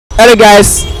Hello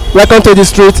guys, welcome to the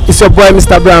street. It's your boy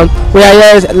Mr. Brown. We are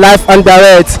here live and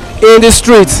direct in the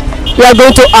street. We are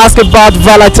going to ask about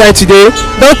Valentine today.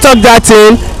 Don't talk that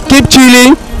thing. Keep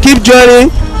chilling, keep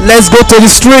joining. Let's go to the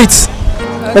streets.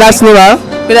 Okay. Good afternoon, ma.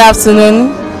 Good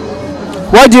afternoon.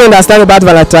 What do you understand about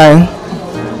Valentine?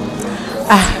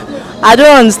 I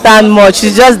don't understand much.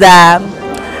 It's just that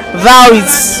vow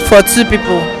is for two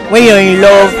people when you're in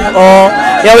love or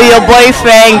you're with your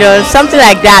boyfriend or something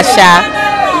like that, Sha.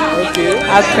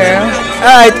 Okay.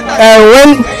 Alright,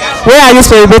 where are you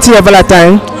celebrating your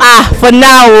Valentine? For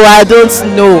now, I don't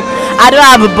know. I don't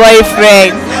have a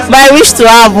boyfriend, but I wish to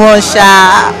have one,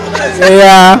 Sha.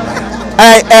 Yeah.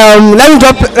 Alright, let me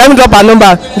drop her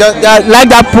number. Like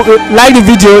the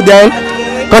video, then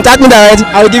contact me direct.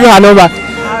 I will give you her number.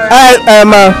 Alright,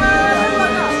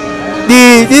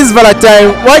 this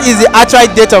Valentine, what is the actual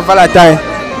date of Valentine?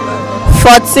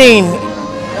 14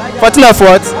 of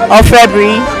what? of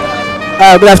February.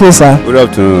 Good afternoon, sir. Good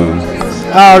afternoon.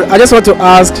 I just want to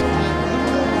ask,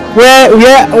 where,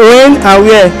 when, and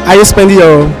where are you spending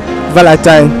your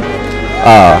Valentine?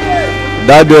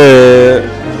 That day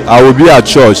I will be at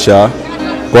church,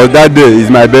 because that day is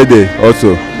my birthday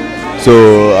also.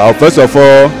 So first of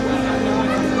all,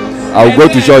 I will go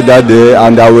to church that day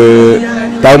and I will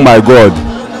thank my God.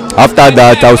 After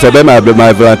that, I will celebrate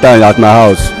my Valentine at my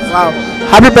house. Wow!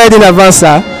 Happy birthday in advance,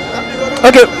 sir.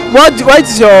 Okay, what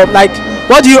is your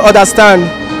what do you understand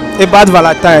about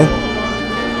Valentine?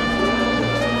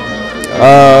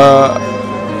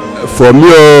 For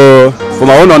me, for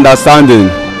my own understanding,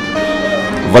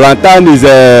 Valentine is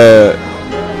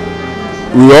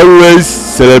we always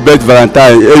celebrate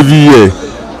Valentine every year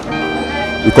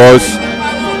because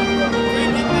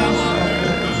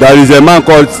there is a man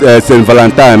called Saint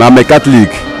Valentine. I'm a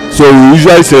Catholic, so we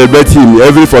usually celebrate him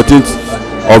every 14th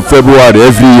of February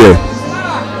every year.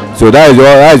 So that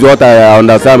is what I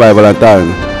understand by Valentine.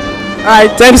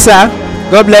 Alright, thanks, sir.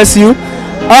 God bless you.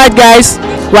 Alright, guys,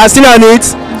 we are still on it.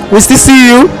 We still see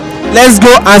you. Let's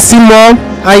go and see more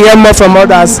and hear more from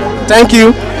others. Thank you.